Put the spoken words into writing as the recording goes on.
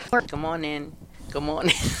Come on in. Good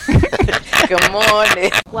morning. Good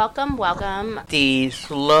morning. Welcome. The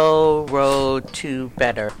slow road to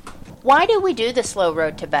better. Why do we do the slow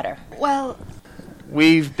road to better? Well,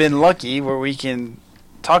 we've been lucky where we can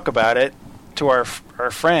talk about it to our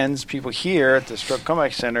friends, people here at the Stroke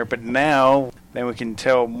Comeback Center, but now then we can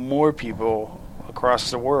tell more people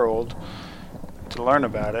across the world to learn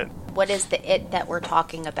about it. What is the it that we're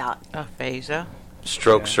talking about? Aphasia.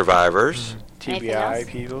 Stroke survivors. TBI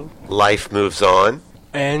people. Life moves on.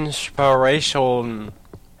 Inspiration.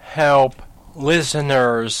 Help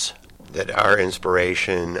listeners. That our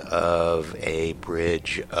inspiration of a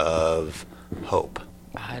bridge of hope.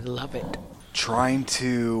 I love it. Trying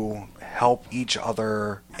to help each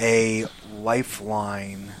other, a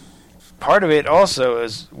lifeline. Part of it also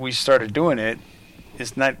is we started doing it.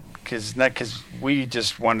 It's not because we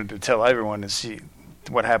just wanted to tell everyone to see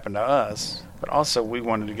what happened to us, but also we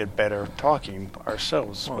wanted to get better talking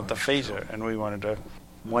ourselves with aphasia, and we wanted to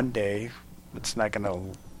one day. It's not going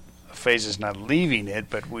to. Aphasia's not leaving it,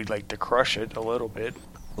 but we'd like to crush it a little bit.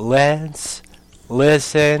 Let's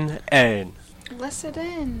listen in. Listen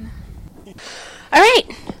in. All right,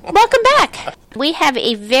 welcome back. We have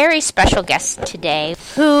a very special guest today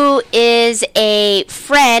who is a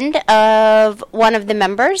friend of one of the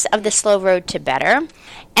members of the Slow Road to Better.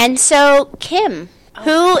 And so, Kim,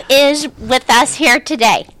 who is with us here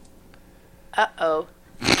today? Uh-oh.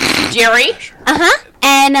 Jerry? Uh-huh.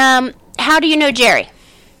 And how do you know Jerry?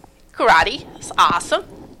 Karate. It's awesome.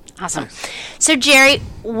 Awesome. So, Jerry,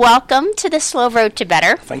 welcome to the Slow Road to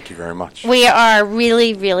Better. Thank you very much. We are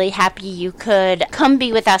really, really happy you could come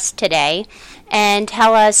be with us today and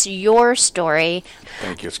tell us your story.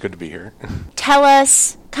 Thank you. It's good to be here. Tell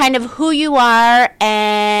us kind of who you are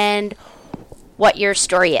and what your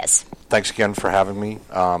story is. Thanks again for having me.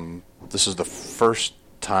 This is the first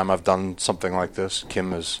time I've done something like this.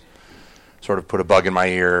 Kim has sort of put a bug in my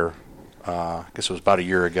ear. I guess it was about a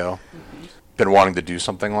year ago. Been wanting to do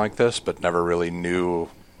something like this, but never really knew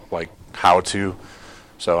how to.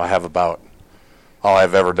 So I have all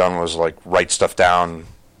I've ever done was write stuff down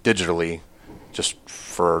digitally, just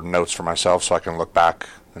for notes for myself, so I can look back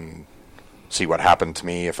and see what happened to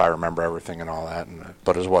me if I remember everything and all that.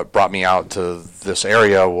 But as what brought me out to this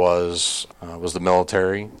area was the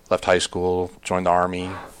military. Left high school, joined the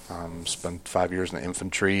Army, spent 5 years in the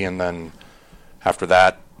infantry, and then after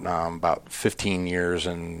that, about 15 years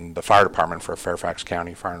in the fire department for Fairfax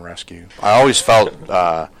County Fire and Rescue. I always felt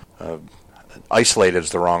isolated is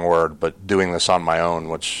the wrong word, but doing this on my own,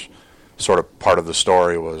 which sort of part of the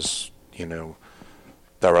story was,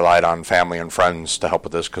 that relied on family and friends to help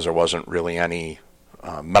with this because there wasn't really any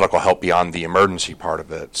medical help beyond the emergency part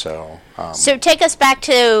of it. So take us back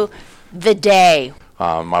to the day.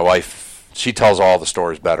 My wife, she tells all the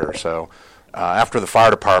stories better. So after the fire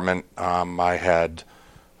department, I'd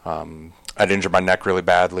injured my neck really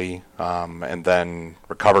badly, and then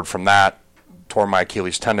recovered from that, tore my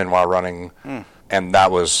Achilles tendon while running, and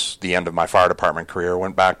that was the end of my fire department career.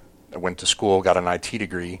 Went to school, got an IT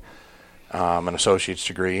degree, an associate's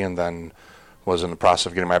degree, and then was in the process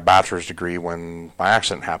of getting my bachelor's degree when my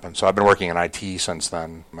accident happened. So I've been working in IT since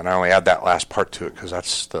then, and I only add that last part to it because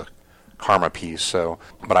that's the karma piece. So,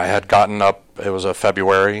 but I had gotten up, it was a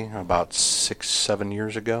February, about 6-7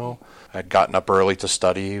 years ago. I'd gotten up early to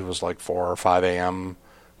study. It was 4 or 5 a.m.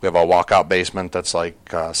 We have a walkout basement that's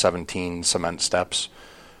 17 cement steps.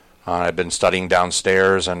 I'd been studying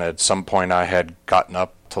downstairs, and at some point I had gotten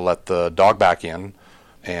up to let the dog back in,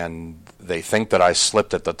 and they think that I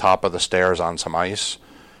slipped at the top of the stairs on some ice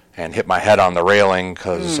and hit my head on the railing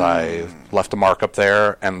because I left a mark up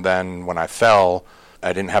there, and then when I fell,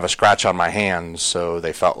 I didn't have a scratch on my hands, so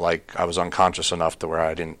they felt like I was unconscious enough to where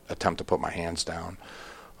I didn't attempt to put my hands down.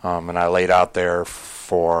 And I laid out there at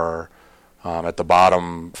the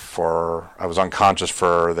bottom I was unconscious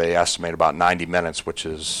for, they estimate, about 90 minutes, which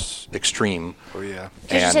is extreme. Oh, yeah.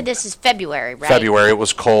 Because you said this is February, right? February, it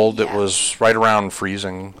was cold. Yeah. It was right around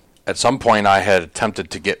freezing. At some point, I had attempted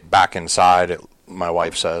to get back inside. My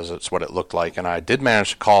wife says it's what it looked like. And I did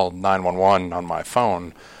manage to call 911 on my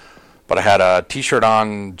phone, but I had a T-shirt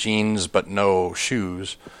on, jeans, but no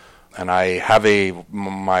shoes. And I have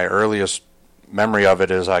my earliest memory of it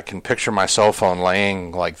is I can picture my cell phone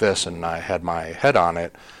laying like this, and I had my head on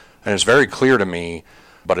it, and it's very clear to me,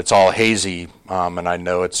 but it's all hazy, and I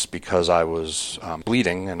know it's because I was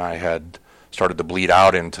bleeding, and I had started to bleed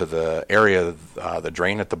out into the area, the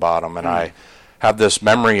drain at the bottom, and I have this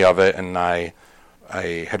memory of it, and I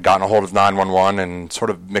had gotten a hold of 911 and sort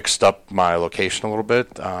of mixed up my location a little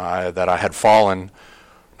bit, that I had fallen.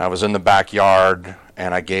 I was in the backyard,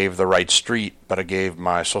 and I gave the right street, but I gave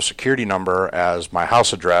my social security number as my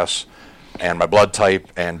house address and my blood type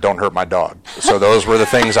and don't hurt my dog. So those were the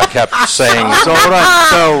things I kept saying. So hold on.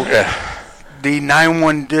 So the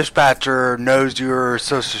 911 dispatcher knows your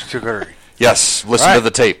social security. Yes, listen to the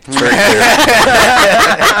tape. It's very clear.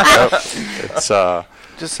 Yep. It's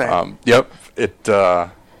Just saying. yep.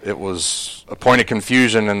 It was a point of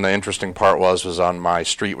confusion, and the interesting part was on my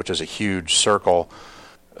street, which is a huge circle.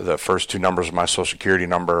 The first two numbers of my social security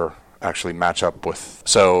number actually match up with.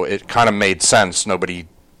 So it kind of made sense.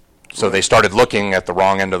 So they started looking at the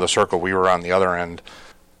wrong end of the circle. We were on the other end.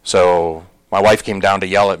 So my wife came down to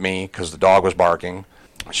yell at me because the dog was barking.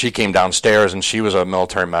 She came downstairs, and she was a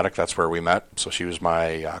military medic. That's where we met. So she was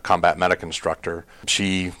my combat medic instructor.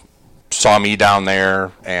 She saw me down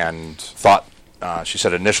there and thought, she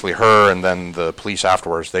said initially her and then the police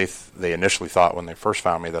afterwards, they initially thought when they first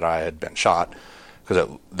found me that I had been shot because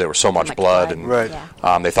there was so much blood. And Right.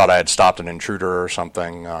 they thought I had stopped an intruder or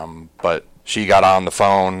something. But she got on the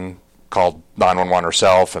phone, called 911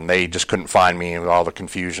 herself, and they just couldn't find me with all the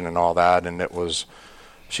confusion and all that. And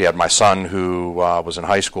she had my son who was in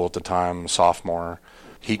high school at the time, sophomore.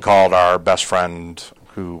 He called our best friend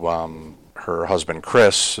who, her husband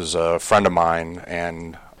Chris is a friend of mine,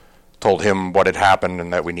 and told him what had happened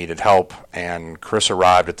and that we needed help. And Chris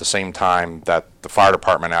arrived at the same time that the fire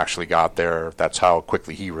department actually got there. That's how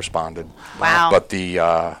quickly he responded. Wow. But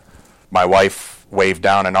my wife waved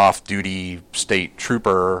down an off-duty state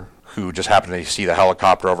trooper who just happened to see the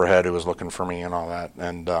helicopter overhead who was looking for me and all that.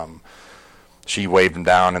 And she waved him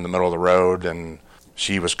down in the middle of the road, and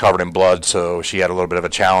she was covered in blood, so she had a little bit of a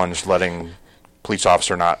challenge police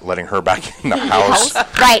officer not letting her back in the house.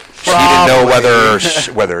 Right. She didn't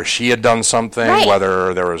know whether she had done something, Right.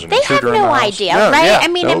 whether there was an They have intruder in no the house. idea, No, right? yeah, I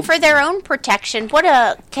mean, nope. and for their own protection, what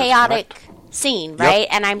a chaotic scene, right?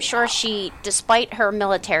 And I'm sure she, despite her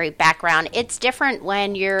military background, it's different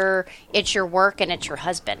when it's your work and it's your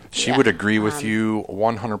husband. She would agree with you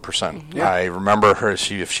 100%. I remember her.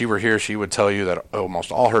 If she were here, she would tell you that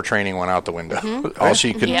almost all her training went out the window. All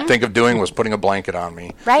she could think of doing was putting a blanket on me.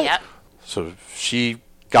 Right. Yep. So she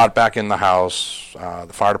got back in the house.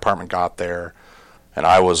 The fire department got there, and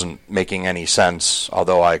I wasn't making any sense.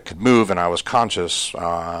 Although I could move and I was conscious,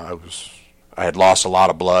 I had lost a lot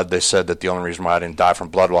of blood. They said that the only reason why I didn't die from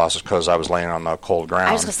blood loss is because I was laying on the cold ground.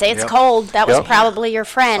 I was going to say, it's cold. That was Yep. probably your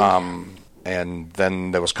friend. And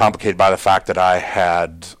then that was complicated by the fact that I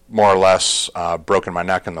had more or less broken my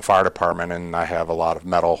neck in the fire department, and I have a lot of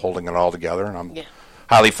metal holding it all together, and I'm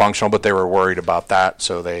highly functional, but they were worried about that,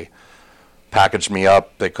 so they packaged me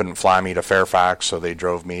up. They couldn't fly me to Fairfax, so they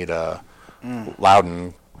drove me to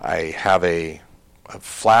Loudon. I have a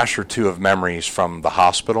flash or two of memories from the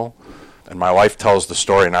hospital, and my wife tells the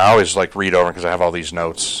story, and I always read over because I have all these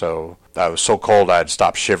notes. So I was so cold I had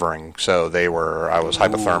stopped shivering, so I was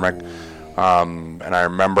hypothermic. And I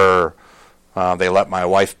remember they let my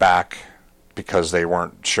wife back because they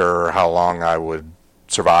weren't sure how long I would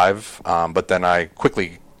survive. But then I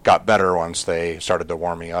quickly got better once they started to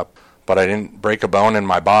warm me up. But I didn't break a bone in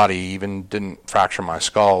my body, even didn't fracture my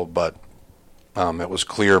skull. But it was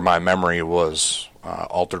clear my memory was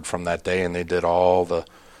altered from that day, and they did I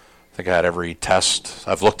think I had every test.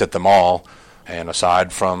 I've looked at them all, and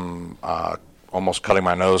aside from almost cutting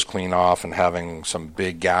my nose clean off and having some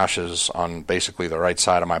big gashes on basically the right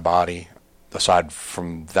side of my body, aside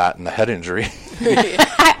from that and the head injury,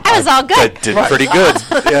 I was all good. I did pretty good.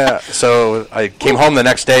 Yeah. So I came home the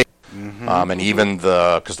next day, and even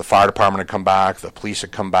because the fire department had come back, the police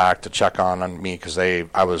had come back to check on me because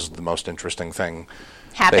I was the most interesting thing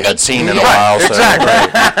Happening. they had seen in a while. So,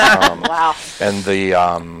 Exactly. Wow.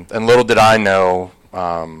 And little did I know,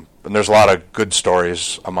 and there's a lot of good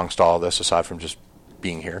stories amongst all this, aside from just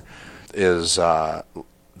being here, is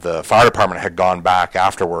the fire department had gone back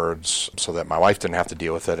afterwards so that my wife didn't have to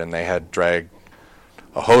deal with it, and they had dragged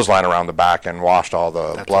a hose line around the back and washed all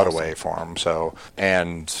the blood away for him. So,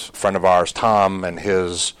 and a friend of ours, Tom, and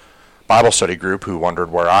his Bible study group, who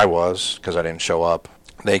wondered where I was because I didn't show up,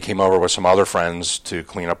 they came over with some other friends to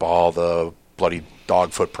clean up all the bloody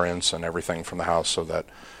dog footprints and everything from the house, so that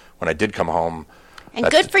when I did come home, And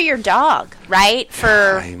good for your dog, right?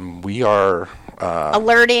 For we are.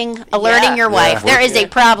 alerting your wife. There is a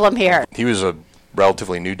problem here. He was a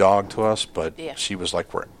relatively new dog to us, but she was like,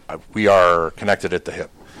 we are connected at the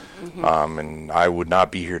hip. And I would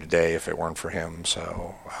not be here today if it weren't for him.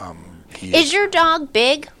 So, Is your dog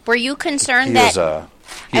big? Were you concerned that...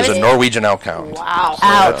 He was a Norwegian elk hound. Wow.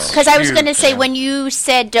 Because I was going to say, when you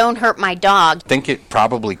said, don't hurt my dog, I think it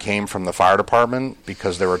probably came from the fire department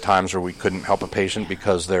because there were times where we couldn't help a patient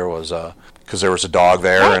because there was because there was a dog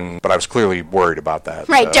there, Right. but I was clearly worried about that.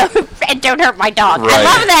 Right, so. don't hurt my dog. Right. I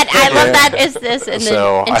love that. I love that is this in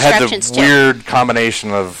So the I had instructions the too. weird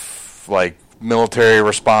combination of like military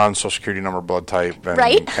response, social security number, blood type, and,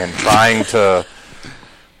 Right. and trying to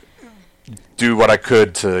do what I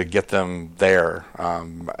could to get them there.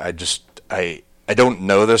 I don't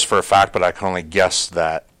know this for a fact, but I can only guess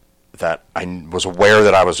that I was aware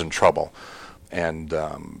that I was in trouble, and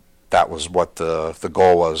that was what the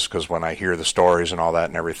goal was. Because when I hear the stories and all that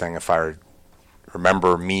and everything, if I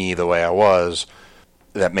remember me the way I was,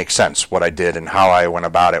 that makes sense. What I did and how I went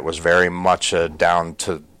about it was very much down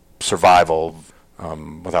to survival,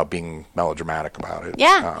 without being melodramatic about it.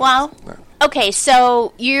 Yeah, okay,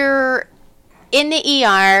 so you're in the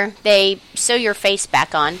ER. They sew your face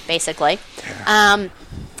back on, basically.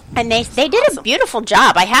 And they did a beautiful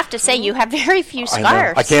job. I have to say, you have very few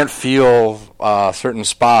scars. I can't feel certain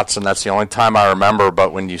spots, and that's the only time I remember.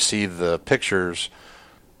 But when you see the pictures,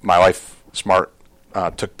 my wife, Smart,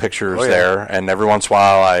 took pictures there, and every once in a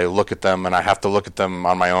while I look at them, and I have to look at them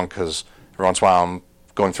on my own because every once in a while I'm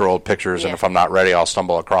going through old pictures, and if I'm not ready, I'll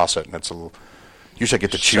stumble across it, and it's usually I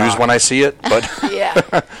get to choose when I see it, but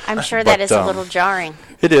Yeah. I'm sure that is a little jarring.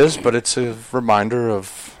 it is, but it's a reminder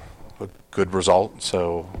of a good result.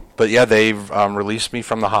 So, but yeah, they've released me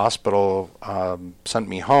from the hospital, sent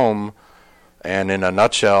me home, and in a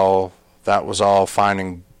nutshell, that was all fine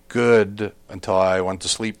and good until I went to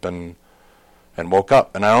sleep and woke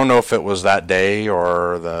up. And I don't know if it was that day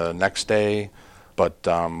or the next day, but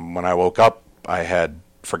when I woke up, I had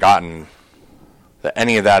forgotten that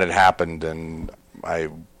any of that had happened, and I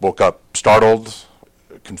woke up startled,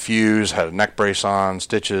 confused, had a neck brace on,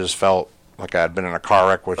 stitches, felt like I had been in a car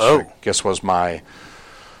wreck, which I guess was my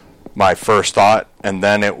first thought. And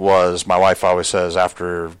then it was, my wife always says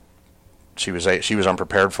after she was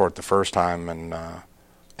unprepared for it the first time,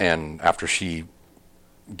 and after she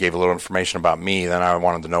gave a little information about me, then I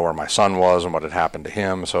wanted to know where my son was and what had happened to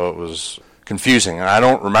him. So it was confusing, and I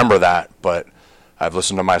don't remember that, but I've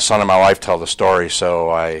listened to my son and my wife tell the story,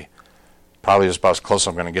 so I probably is about as close as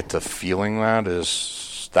I'm going to get to feeling that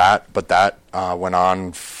is that. But that went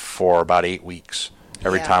on for about 8 weeks.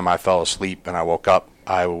 Every time I fell asleep and I woke up,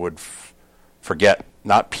 I would forget,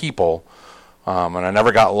 not people, and I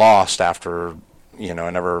never got lost after, I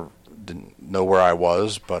never didn't know where I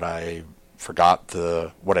was, but I forgot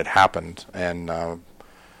what had happened. And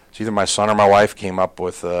it's either my son or my wife came up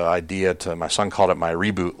with the idea my son called it my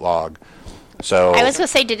reboot log. So I was going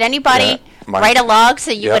to say, did anybody write a log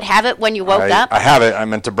so you would have it when you woke up? I have it. I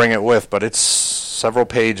meant to bring it with, but it's several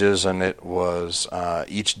pages, and it was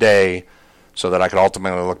each day so that I could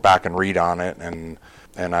ultimately look back and read on it, and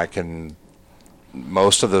I can,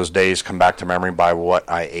 most of those days come back to memory by what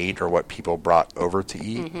I ate or what people brought over to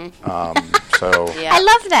eat. I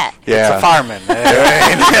love that. Yeah. It's a fireman.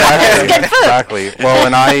 Exactly. Well,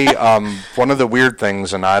 and one of the weird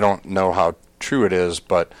things, and I don't know how true it is,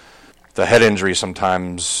 but the head injury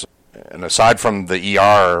sometimes, and aside from the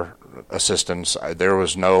ER assistance, there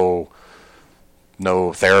was no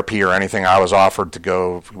therapy or anything. I was offered to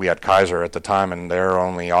go, we had Kaiser at the time, and their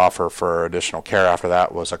only offer for additional care after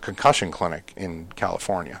that was a concussion clinic in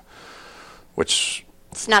California, which...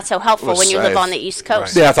 It's not so helpful when you live on the East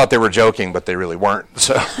Coast. Yeah, I thought they were joking, but they really weren't.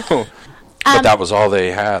 So, but that was all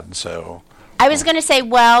they had, so... I was going to say,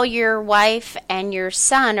 well, your wife and your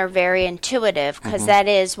son are very intuitive, because that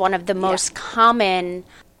is one of the most common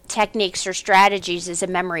techniques or strategies is a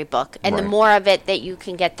memory book. And the more of it that you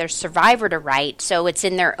can get their survivor to write, so it's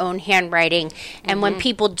in their own handwriting. And when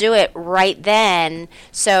people do it right then,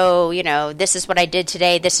 so, this is what I did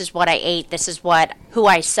today, this is what I ate, this is who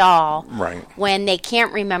I saw. Right. When they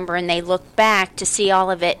can't remember and they look back, to see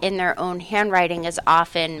all of it in their own handwriting is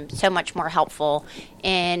often so much more helpful.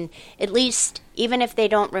 And at least, even if they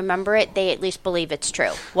don't remember it, they at least believe it's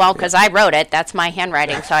true. Well, because I wrote it, that's my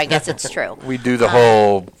handwriting, so I guess it's true. We do the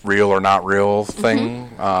whole real or not real thing.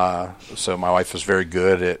 So my wife was very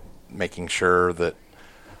good at making sure that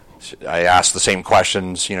I asked the same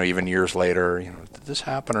questions, even years later. Did this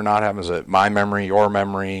happen or not happen? Is it my memory, your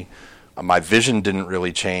memory? My vision didn't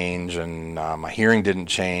really change, and my hearing didn't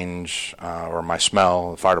change, or my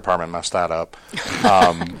smell. The fire department messed that up.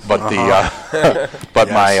 But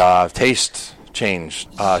my taste changed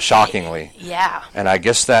shockingly. Yeah. And I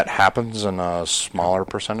guess that happens in a smaller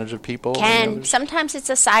percentage of people. Sometimes it's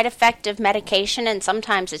a side effect of medication, and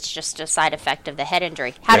sometimes it's just a side effect of the head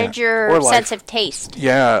injury. How did your sense of taste?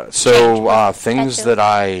 Yeah, so things that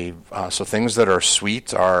things that are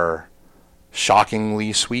sweet are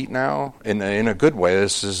shockingly sweet now in a good way.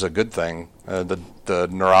 This is a good thing. The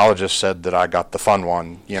neurologist said that I got the fun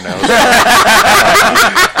one, and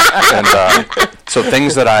so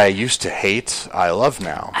things that I used to hate, I love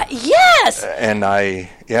now. Yes. And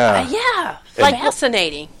Yeah.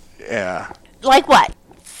 Fascinating. yeah. Like what?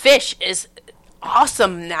 Fish is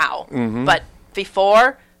awesome now, Mm-hmm. but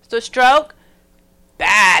before the stroke,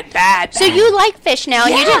 bad. So you like fish now,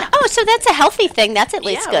 and you Yeah. didn't. Oh, so that's a healthy thing. That's at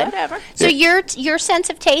least good. Whatever. So your sense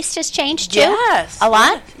of taste has changed too. Yes. A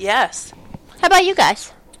lot. Yes. How about you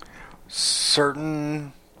guys?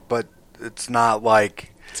 Certain, but it's not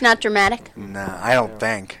like, It's not dramatic. nah, I don't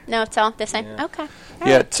think. No, it's all the same. Okay.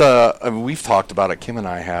 Yeah, it's I mean, we've talked about it, Kim and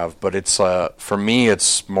I have, but it's for me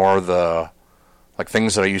it's more the like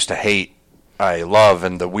things that I used to hate I love,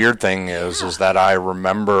 and the weird thing is that I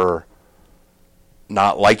remember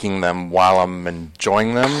not liking them while I'm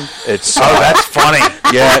enjoying them. It's That's funny.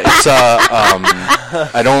 yeah, it's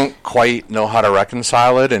I don't quite know how to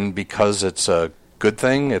reconcile it, and because it's a good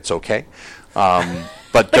thing, it's okay. But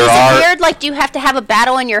But there is are. it weird? Like, do you have to have a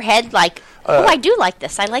battle in your head? Like, oh, I do like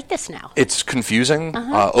this. I like this now. It's confusing,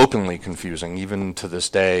 openly confusing, even to this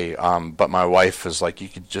day. But my wife is like, you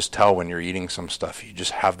could just tell when you're eating some stuff. You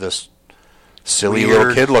just have this silly little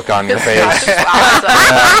Weird. kid look on your face.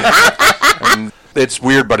 And it's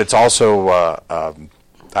weird, but it's also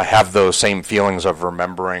I have those same feelings of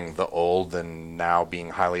remembering the old and now being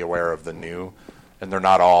highly aware of the new, and they're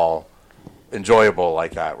not all enjoyable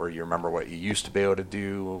like that, where you remember what you used to be able to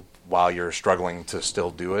do while you're struggling to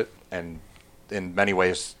still do it, and in many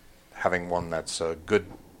ways having one that's a good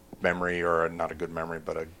memory, or not a good memory,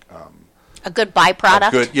 but A good byproduct.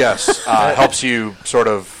 a good, yes, helps you sort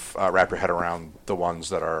of wrap your head around the ones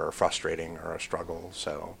that are frustrating or a struggle.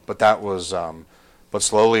 So, but that was, but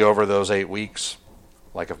slowly over those 8 weeks,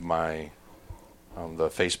 like of my, the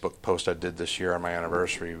Facebook post I did this year on my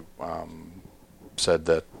anniversary, said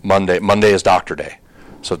that Monday is doctor day.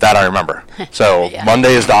 So that I remember. So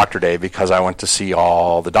Monday is doctor day because I went to see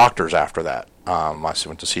all the doctors after that. I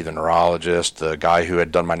went to see the neurologist, the guy who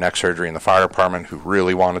had done my neck surgery in the fire department, who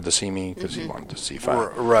really wanted to see me because he wanted to see if I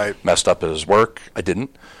Right. messed up his work. I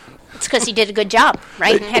didn't. It's because you did a good job,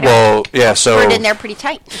 right? Had Well, yeah. So it in there pretty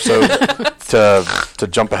tight. So to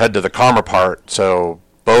jump ahead to the calmer part, so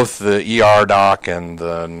both the ER doc and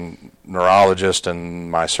the neurologist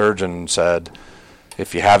and my surgeon said,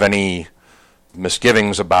 if you have any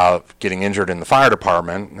misgivings about getting injured in the fire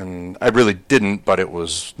department, and I really didn't, but it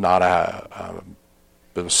was not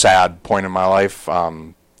it was a sad point in my life.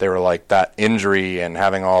 They were like, that injury and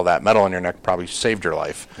having all that metal in your neck probably saved your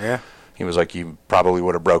life. Yeah. He was like, you probably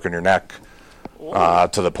would have broken your neck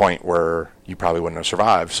to the point where you probably wouldn't have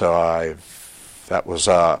survived. So that was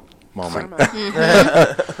a moment.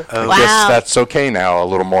 I Wow. guess that's okay now, a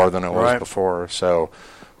little more than it was Right. before. So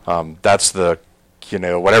that's the,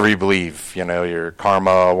 whatever you believe, your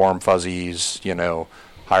karma, warm fuzzies,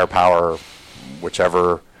 higher power,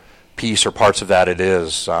 whichever piece or parts of that it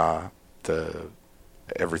is,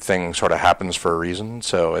 everything sort of happens for a reason.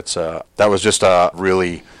 So it's that was just a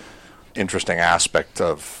really interesting aspect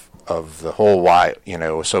of the whole why,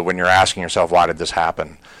 so when you're asking yourself, why did this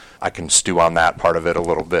happen? I can stew on that part of it a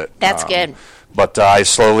little bit. That's good. But I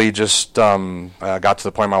slowly just got to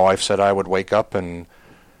the point my wife said I would wake up and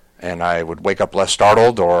I would wake up less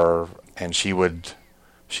startled, and she would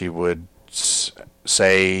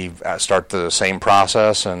say, start the same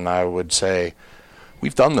process, and I would say,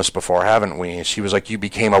 we've done this before, haven't we? And she was like, you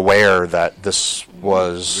became aware that this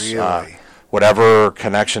was Really? whatever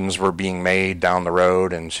connections were being made down the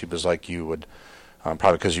road, and she was like, you would,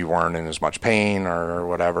 probably because you weren't in as much pain or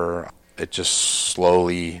whatever, it just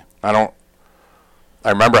slowly, I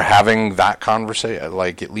remember having that conversation,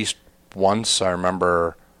 like at least once. I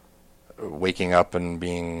remember waking up and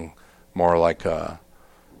being more like,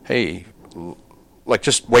 hey, like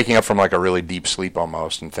just waking up from like a really deep sleep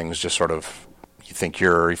almost, and things just sort of,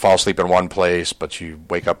 you fall asleep in one place, but you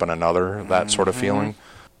wake up in another, that sort of feeling.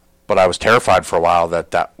 But I was terrified for a while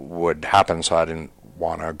that would happen, so I didn't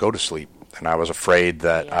want to go to sleep. And I was afraid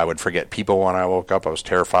that I would forget people when I woke up. I was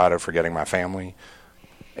terrified of forgetting my family.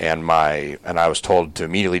 And I was told to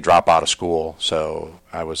immediately drop out of school. So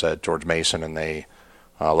I was at George Mason, and they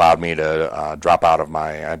allowed me to drop out of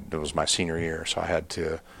it was my senior year, so I had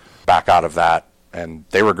to back out of that. And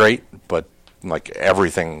they were great, but like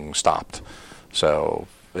everything stopped. So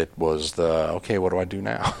it was okay, what do I do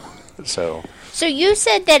now? So you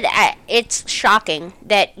said that it's shocking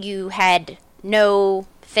that you had no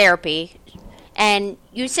therapy, and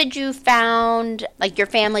you said you found, like, your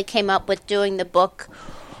family came up with doing the book.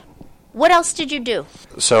 What else did you do?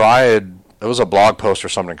 So I had it was a blog post or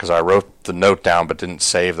something, because I wrote the note down but didn't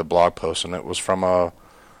save the blog post, and it was from a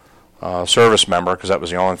service member, because that was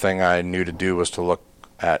the only thing I knew to do was to look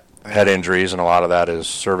at head injuries, and a lot of that is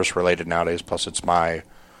service related nowadays, plus it's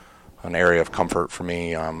an area of comfort for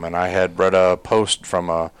me. And I had read a post from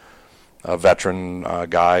a veteran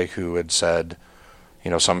guy who had said,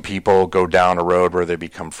 some people go down a road where they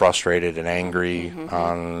become frustrated and angry.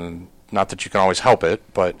 Not that you can always help it,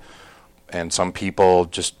 and some people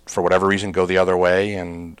just for whatever reason go the other way.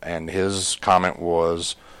 And his comment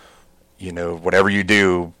was, whatever you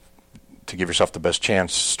do to give yourself the best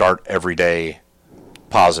chance, start every day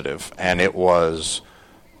positive. And it was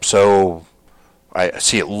so, I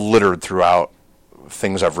see it littered throughout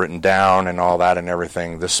things I've written down and all that and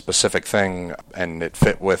everything, this specific thing, and it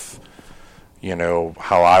fit with,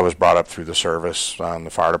 how I was brought up through the service on the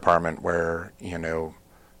fire department, where,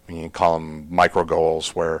 you call them micro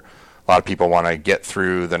goals, where a lot of people want to get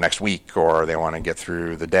through the next week, or they want to get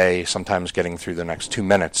through the day. Sometimes getting through the next 2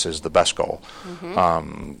 minutes is the best goal.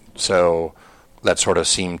 So that sort of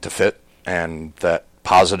seemed to fit, and that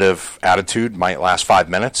positive attitude might last 5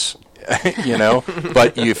 minutes,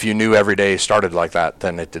 but if you knew every day started like that,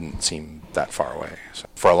 then it didn't seem that far away. So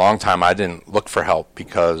for a long time, I didn't look for help,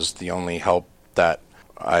 because the only help that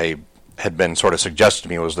I had been sort of suggested to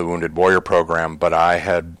me was the Wounded Warrior program, but I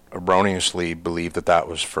had erroneously believed that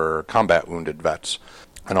was for combat wounded vets.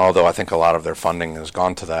 And although I think a lot of their funding has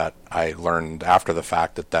gone to that, I learned after the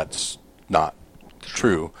fact that that's not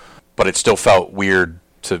true. But it still felt weird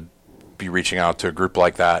to be reaching out to a group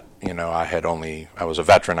like that. I was a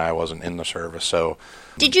veteran, I wasn't in the service. So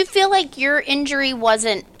did you feel like your injury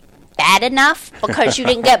wasn't bad enough because you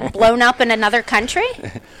didn't get blown up in another country?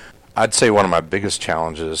 I'd say one of my biggest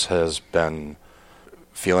challenges has been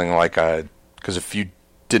feeling like because if you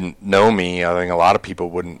didn't know me, I think a lot of people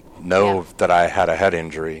wouldn't know that I had a head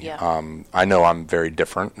injury. I know I'm very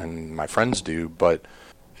different, and my friends do, but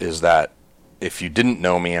is that if you didn't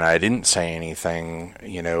know me and I didn't say anything,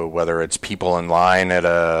 whether it's people in line at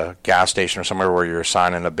a gas station or somewhere where you're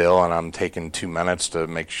signing a bill and I'm taking 2 minutes to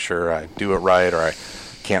make sure I do it right, or I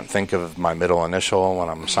can't think of my middle initial when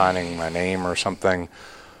I'm signing my name or something,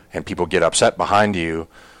 and people get upset behind you,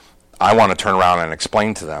 I want to turn around and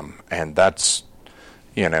explain to them. And that's,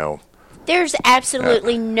 There's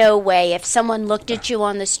absolutely no way, if someone looked at you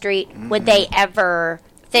on the street, would they ever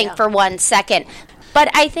think for 1 second. But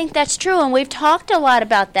I think that's true, and we've talked a lot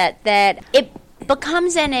about that it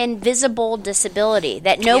becomes an invisible disability,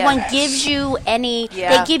 that no one gives you any,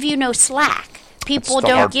 they give you no slack. People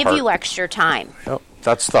don't give you extra time. Yep.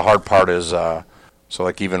 That's the hard part is, so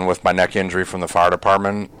like even with my neck injury from the fire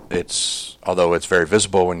department, although it's very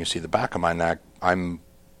visible when you see the back of my neck, I'm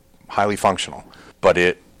highly functional. But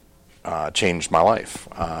it changed my life.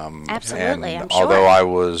 Absolutely, and I'm sure. Although I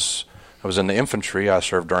was in the infantry, I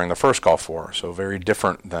served during the first Gulf War, so very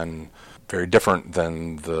different than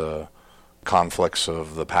the conflicts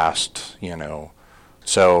of the past,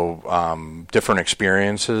 So different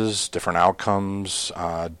experiences, different outcomes,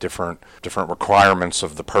 different requirements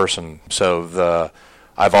of the person. So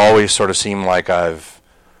I've always sort of seemed like I've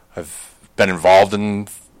been involved in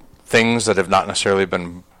things that have not necessarily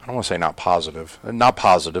been, I don't want to say not positive.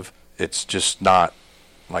 It's just not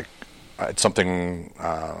like it's something.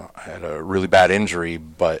 I had a really bad injury,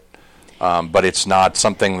 but it's not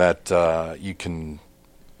something that you can.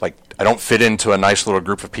 Like, I don't fit into a nice little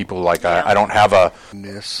group of people. Like, I don't have a...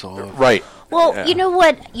 Right. Well, you know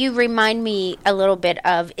what you remind me a little bit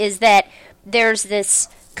of is that there's this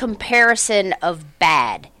comparison of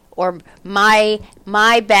bad, or my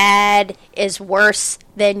bad is worse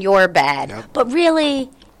than your bad. Yep. But really,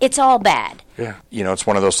 it's all bad. Yeah. It's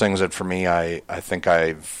one of those things that for me, I think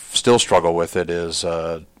I still struggle with it is,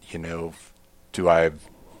 do I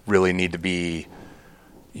really need to be...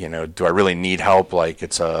 do I really need help? Like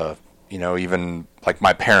it's even like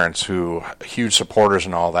my parents who huge supporters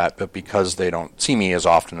and all that, but because they don't see me as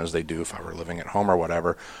often as they do if I were living at home or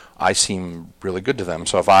whatever, I seem really good to them.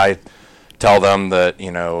 So if I tell them that,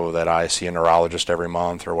 that I see a neurologist every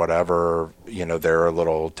month or whatever, they're a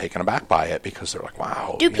little taken aback by it because they're like,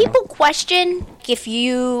 wow. Do people question if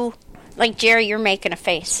you, like Jerry, you're making a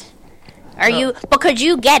face. Are you, because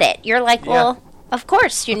you get it. You're like, well, of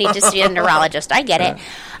course you need to see a neurologist. I get it.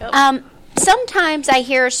 Sometimes I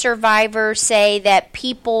hear survivors say that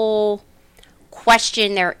people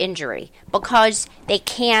question their injury because they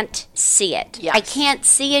can't see it. Yes. I can't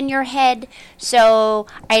see in your head, so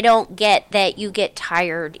I don't get that you get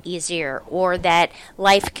tired easier or that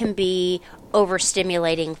life can be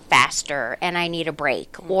overstimulating faster and I need a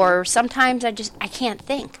break. Mm-hmm. Or sometimes I can't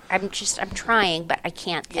think. I'm trying, but I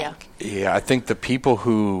can't think. Yeah, I think the people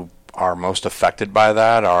who are most affected by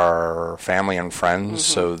that are family and friends,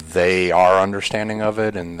 so they are understanding of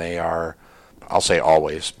it, and they are, I'll say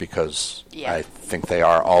always, because I think they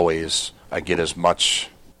are always, I get as much,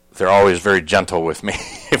 they're always very gentle with me.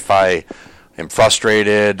 If I am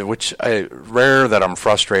frustrated, which rare that I'm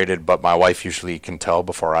frustrated, but my wife usually can tell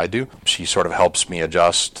before I do. She sort of helps me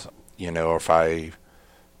adjust, if I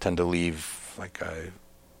tend to leave, I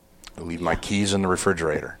leave my keys in the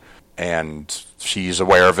refrigerator. And she's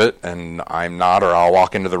aware of it, and I'm not, or I'll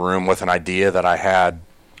walk into the room with an idea that I had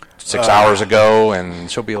 6 hours ago, and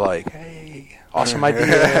she'll be like, hey, awesome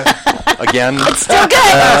idea. Again. It's still good.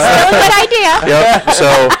 Still a good idea. Yep.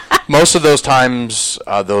 So most of those times,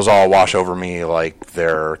 those all wash over me like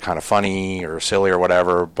they're kind of funny or silly or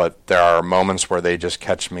whatever, but there are moments where they just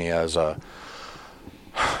catch me as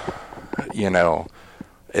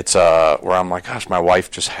it's where I'm like, gosh, my wife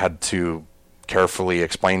just had to carefully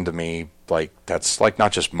explain to me, that's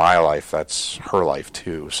not just my life, that's her life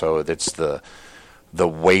too. So it's the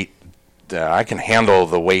weight. I can handle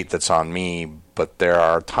the weight that's on me, but there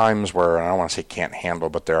are times where, and I don't want to say can't handle,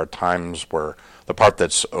 but there are times where the part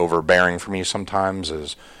that's overbearing for me sometimes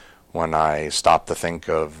is when I stop to think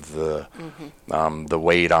of the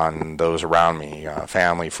weight on those around me,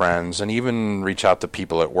 family, friends, and even reach out to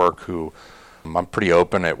people at work who I'm pretty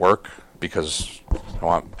open at work, because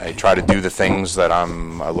I try to do the things that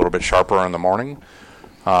I'm a little bit sharper in the morning,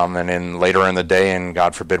 and then later in the day, and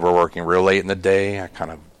God forbid we're working real late in the day, I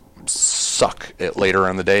kind of suck at later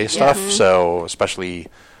in the day stuff. So especially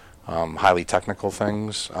highly technical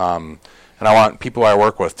things, and I want people I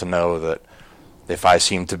work with to know that if I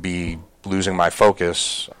seem to be losing my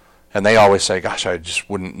focus, and they always say, gosh, I just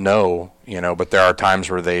wouldn't know, but there are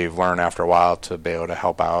times where they've learned after a while to be able to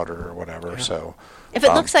help out or whatever. So if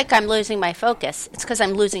it looks like I'm losing my focus, it's because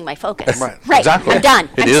I'm losing my focus. Right. Exactly. I'm done.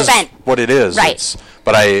 It I'm is spent. what it is. Right.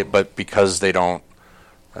 But because they don't,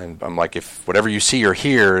 I'm like, if whatever you see or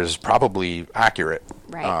hear is probably accurate.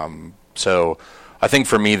 Right. So I think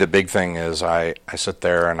for me the big thing is I sit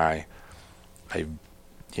there and I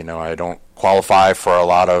don't qualify for a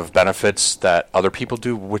lot of benefits that other people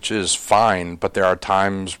do, which is fine, but there are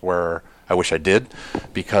times where I wish I did,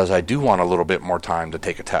 because I do want a little bit more time to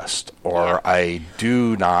take a test, or I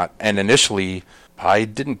do not. And initially, I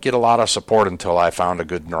didn't get a lot of support until I found a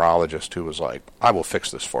good neurologist who was like, I will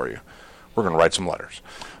fix this for you. We're going to write some letters.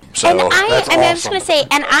 So and that's I was awesome. going to say,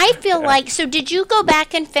 and I feel like, so did you go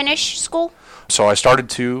back and finish school? So I started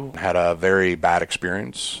to, had a very bad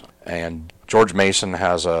experience, and George Mason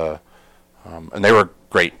has and they were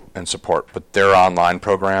great in support, but their online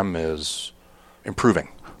program is improving,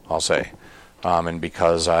 I'll say. And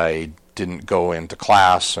because I didn't go into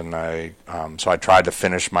class, and so I tried to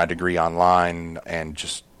finish my degree online, and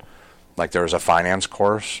just there was a finance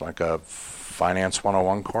course, like a Finance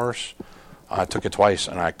 101 course. I took it twice,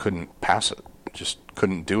 and I couldn't pass it. Just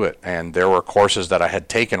couldn't do it. And there were courses that I had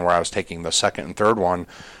taken where I was taking the second and third one,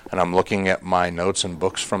 and I'm looking at my notes and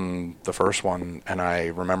books from the first one, and I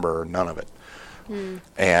remember none of it.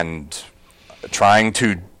 And trying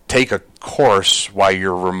to take a course while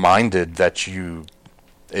you're reminded that you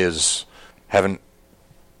haven't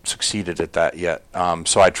succeeded at that yet.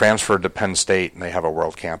 So I transferred to Penn State, and they have a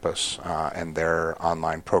world campus, and their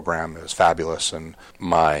online program is fabulous. And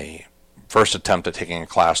my first attempt at taking a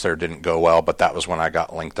class there didn't go well, but that was when I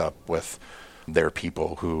got linked up with their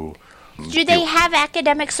people who... Do they have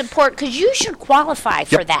academic support? Because you should qualify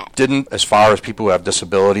for that. Didn't, as far as people who have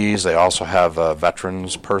disabilities, they also have a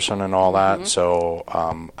veterans person and all that. So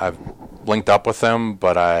I've linked up with them,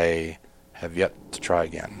 but I have yet to try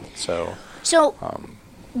again. So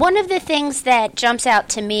one of the things that jumps out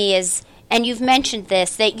to me is, and you've mentioned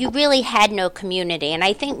this, that you really had no community. And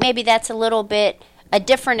I think maybe that's a little bit a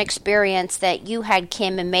different experience that you had,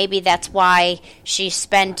 Kim, and maybe that's why she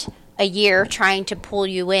spent a year trying to pull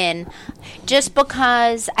you in, just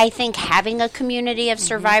because I think having a community of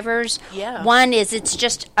survivors, one is it's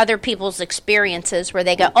just other people's experiences where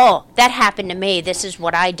they go, oh, that happened to me, this is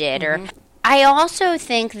what I did. Or I also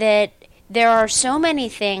think that there are so many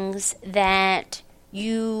things that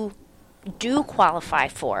you do qualify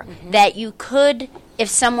for that you could, if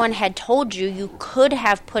someone had told you, you could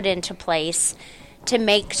have put into place to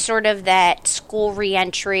make sort of that school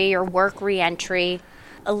reentry or work reentry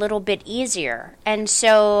a little bit easier. And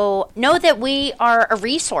so know that we are a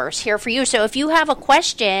resource here for you. So if you have a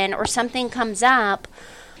question or something comes up,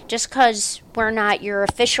 just because we're not your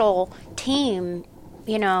official team,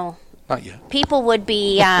 not yet. People would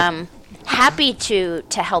be happy to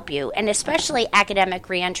help you, and especially academic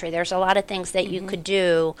reentry. There's a lot of things that you could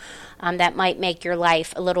do that might make your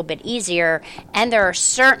life a little bit easier, and there are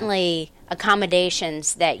certainly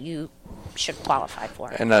accommodations that you should qualify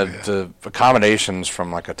for. And the accommodations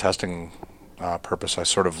from like a testing purpose, I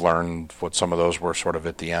sort of learned what some of those were sort of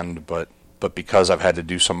at the end, but because I've had to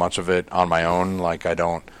do so much of it on my own, like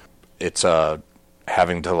it's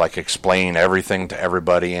having to like explain everything to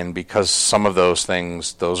everybody, and because some of those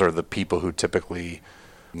things, those are the people who typically,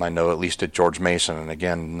 I know at least at George Mason, and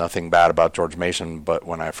again, nothing bad about George Mason, but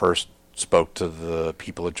when I first spoke to the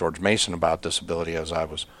people at George Mason about disability, it's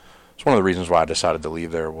one of the reasons why I decided to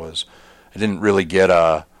leave there was I didn't really get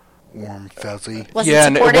a warm, fuzzy.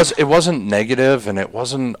 And it wasn't negative and it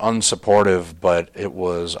wasn't unsupportive, but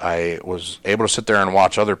I was able to sit there and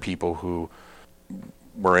watch other people who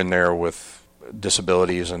were in there with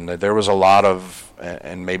disabilities, and there was a lot of,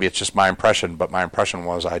 and maybe it's just my impression, but my impression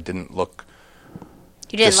was I didn't look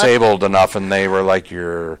disabled enough, and they were like,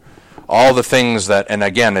 you're all the things that, and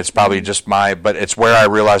again, it's probably just but it's where I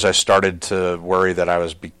realized I started to worry that I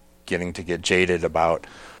was beginning to get jaded about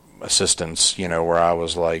assistance, where I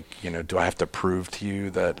was like, do I have to prove to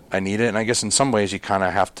you that I need it? And I guess in some ways you kind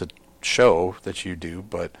of have to show that you do,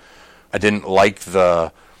 but I didn't like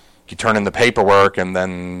you turn in the paperwork and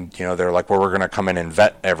then, they're like, well, we're going to come in and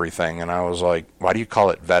vet everything. And I was like, why do you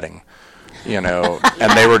call it vetting?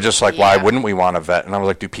 And they were just like, why wouldn't we want to vet? And I was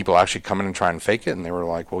like, do people actually come in and try and fake it? And they were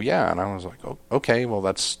like, well, yeah. And I was like, oh, okay, well,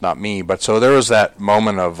 that's not me. But so there was that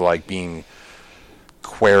moment of like being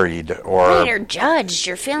queried or judged.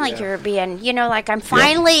 You're feeling like you're being, like I'm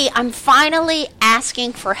finally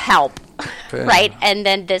asking for help. Right? And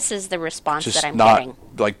then this is the response just that I'm not, getting.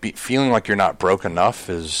 Like feeling like you're not broke enough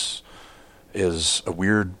is a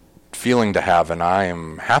weird feeling to have, and I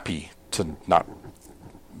am happy to not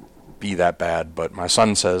be that bad. But my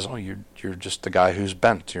son says, "Oh, you're just the guy who's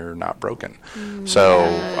bent. You're not broken." So,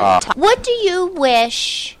 what do you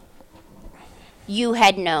wish you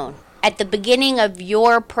had known at the beginning of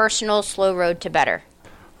your personal slow road to better?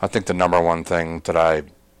 I think the number one thing that I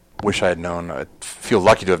wish I had known, I feel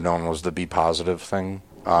lucky to have known, was the be positive thing.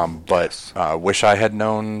 But wish I had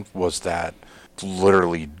known was that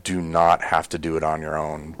literally do not have to do it on your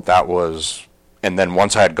own. That was, and then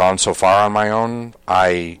once I had gone so far on my own,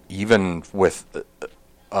 even with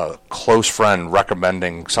a close friend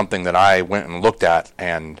recommending something that I went and looked at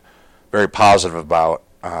and very positive about,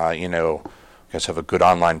 I guess have a good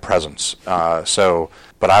online presence.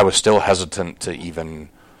 But I was still hesitant to even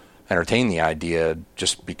entertain the idea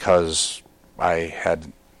just because I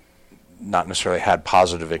had not necessarily had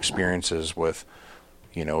positive experiences with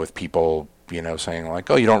people, saying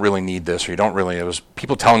like, oh, you don't really need this, or you don't really, it was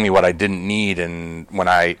people telling me what I didn't need, and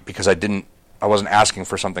because I wasn't asking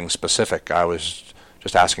for something specific, I was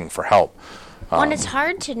just asking for help. And it's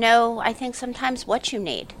hard to know, I think, sometimes what you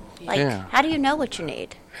need. How do you know what you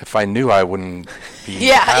need? If I knew, I wouldn't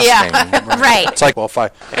be asking. Right. It's like, well,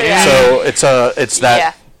 so it's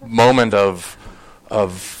that moment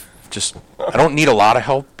of just, I don't need a lot of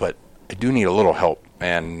help, but I do need a little help,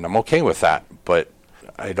 and I'm okay with that, but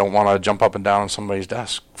I don't want to jump up and down on somebody's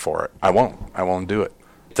desk for it. I won't do it.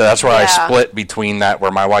 So that's where I split between that,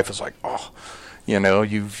 where my wife is like, oh, you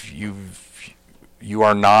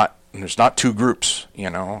are not, there's not two groups,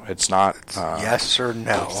 it's not. Yes or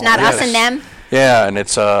no. It's not us and them. Yeah, and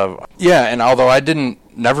it's, and although I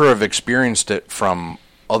never have experienced it from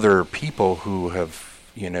other people who have,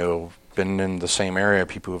 been in the same area,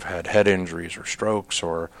 people who've had head injuries or strokes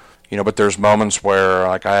or, but there's moments where,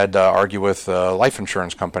 like, I had to argue with a life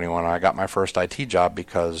insurance company when I got my first IT job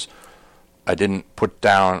because I didn't put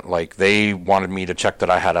down, like, they wanted me to check that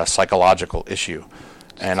I had a psychological issue.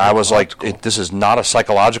 And I was like, this is not a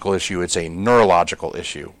psychological issue, it's a neurological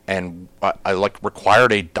issue. And I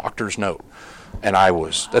required a doctor's note. And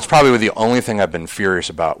that's probably the only thing I've been furious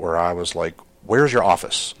about, where I was like, where's your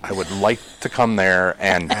office? I would like to come there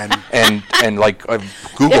and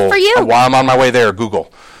Google. Good for you. While I'm on my way there,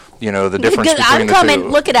 Google, the difference between I'm the coming, two.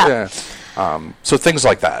 look it up. Yeah. So things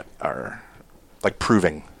like that are like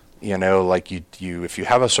proving, like if you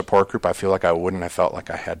have a support group, I feel like I wouldn't have felt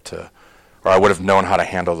like I had to, or I would have known how to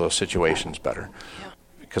handle those situations better.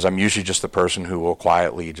 Because I'm usually just the person who will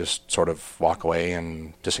quietly just sort of walk away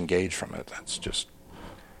and disengage from it. That's just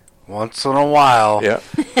once in a while. Yeah.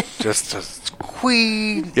 Just a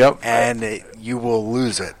squeeze. Yep. And you will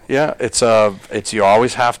lose it. Yeah. It's you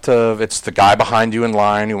always have to. It's the guy behind you in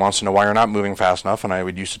line who wants to know why you're not moving fast enough. And I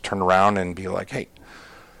would used to turn around and be like, hey,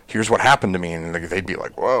 here's what happened to me, and they'd be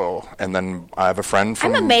like, whoa. And then I have a friend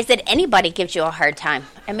from... I'm amazed that anybody gives you a hard time.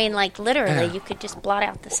 I mean, like, literally, you could just blot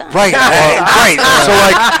out the sun. Right. Right. So,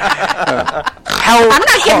 like, how... I'm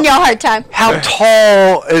not giving you a hard time. How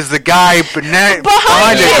tall is the guy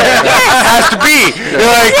behind you? it? Yes. Has to be. You're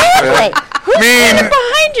like, Exactly. Who's standing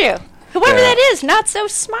behind you? Whoever that is, not so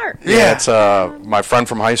smart. Yeah, it's my friend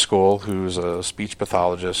from high school who's a speech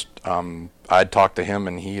pathologist. I'd talked to him,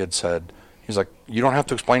 and he had said, he's like, you don't have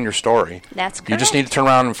to explain your story. That's correct. You just need to turn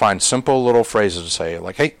around and find simple little phrases to say,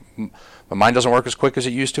 like, hey, my mind doesn't work as quick as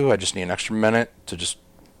it used to. I just need an extra minute to just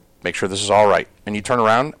make sure this is all right. And you turn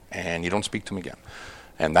around, and you don't speak to him again.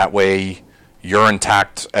 And that way, you're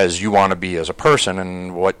intact as you want to be as a person,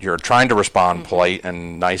 and what you're trying to respond polite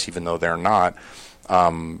and nice, even though they're not.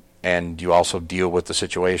 And you also deal with the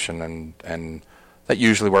situation, and that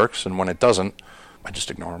usually works. And when it doesn't, I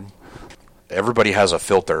just ignore them. Everybody has a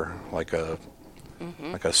filter, like a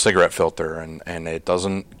cigarette filter, and it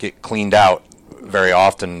doesn't get cleaned out very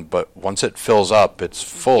often. But once it fills up, it's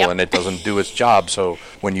full, and it doesn't do its job. So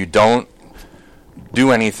when you don't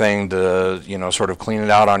do anything to, sort of clean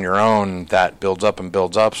it out on your own, that builds up and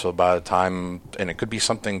builds up. So by the time, and it could be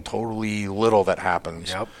something totally little that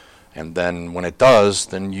happens. Yep. And then when it does,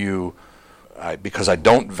 then because I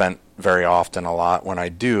don't vent very often a lot, when I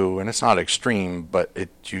do, and it's not extreme, but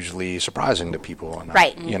it's usually surprising to people. And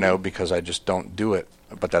right. Because I just don't do it.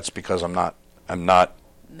 But that's because I'm not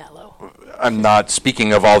mellow. I'm not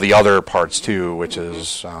speaking of all the other parts too, which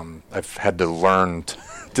is I've had to learn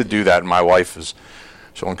to do that. And my wife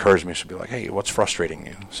she'll encourage me. She'll be like, hey, what's frustrating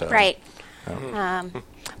you? So, right.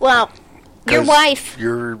 Well, your wife.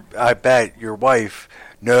 I bet your wife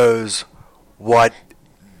knows what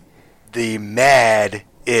the mad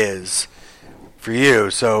is for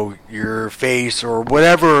you. So your face or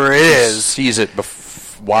whatever it is sees it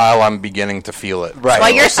while I'm beginning to feel it. Right.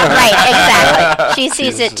 Well, you're right. Exactly. She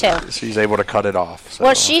sees it too. She's able to cut it off. So.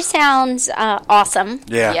 Well, she sounds awesome.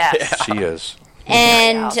 Yeah. Yes. She is.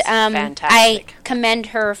 And fantastic. I commend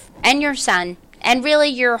her and your son and really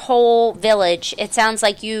your whole village. It sounds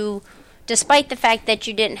like you, despite the fact that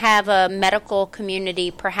you didn't have a medical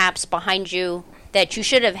community perhaps behind you that you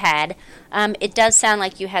should have had, it does sound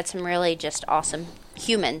like you had some really just awesome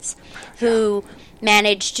humans who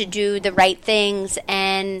managed to do the right things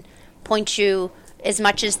and point you as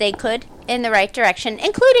much as they could in the right direction,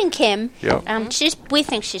 including Kim. Yep. We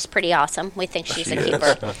think she's pretty awesome. We think she's a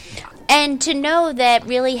keeper. And to know that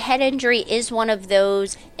really head injury is one of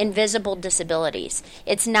those invisible disabilities.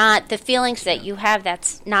 It's not the feelings that you have,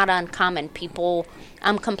 that's not uncommon. People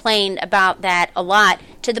complain about that a lot,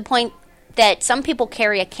 to the point that some people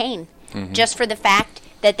carry a cane just for the fact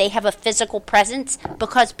that they have a physical presence,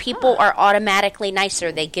 because people are automatically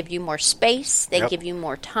nicer. They give you more space. They give you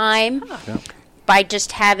more time by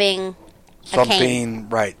just having a cane.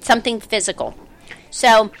 Right. Something physical.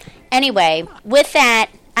 So anyway, with that,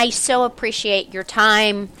 I so appreciate your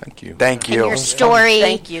time. Thank you. Thank you. And your story.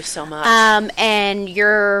 Thank you so much. And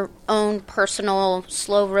your own personal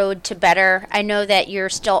slow road to better. I know that you're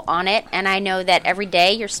still on it, and I know that every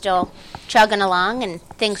day you're still chugging along and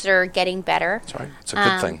things are getting better. That's right. It's a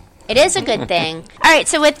good thing. It is a good thing. All right,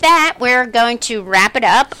 so with that, we're going to wrap it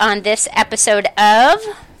up on this episode of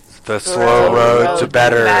The Slow Road to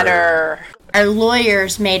Better. Our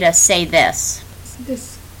lawyers made us say this.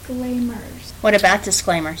 Disclaimers. What about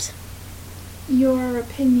disclaimers? Your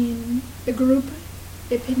opinion, the group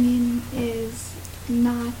opinion, is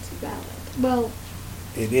not valid. Well,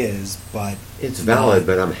 it is, but it's valid,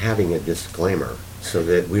 but I'm having a disclaimer so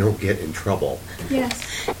that we don't get in trouble.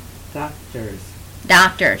 Yes.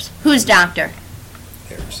 Doctors. Who's doctor?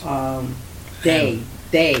 there's.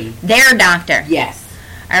 Their doctor. Yes.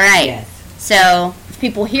 All right. Yes. So if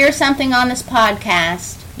people hear something on this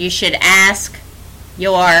podcast, you should ask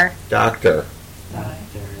your doctor.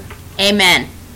 Amen.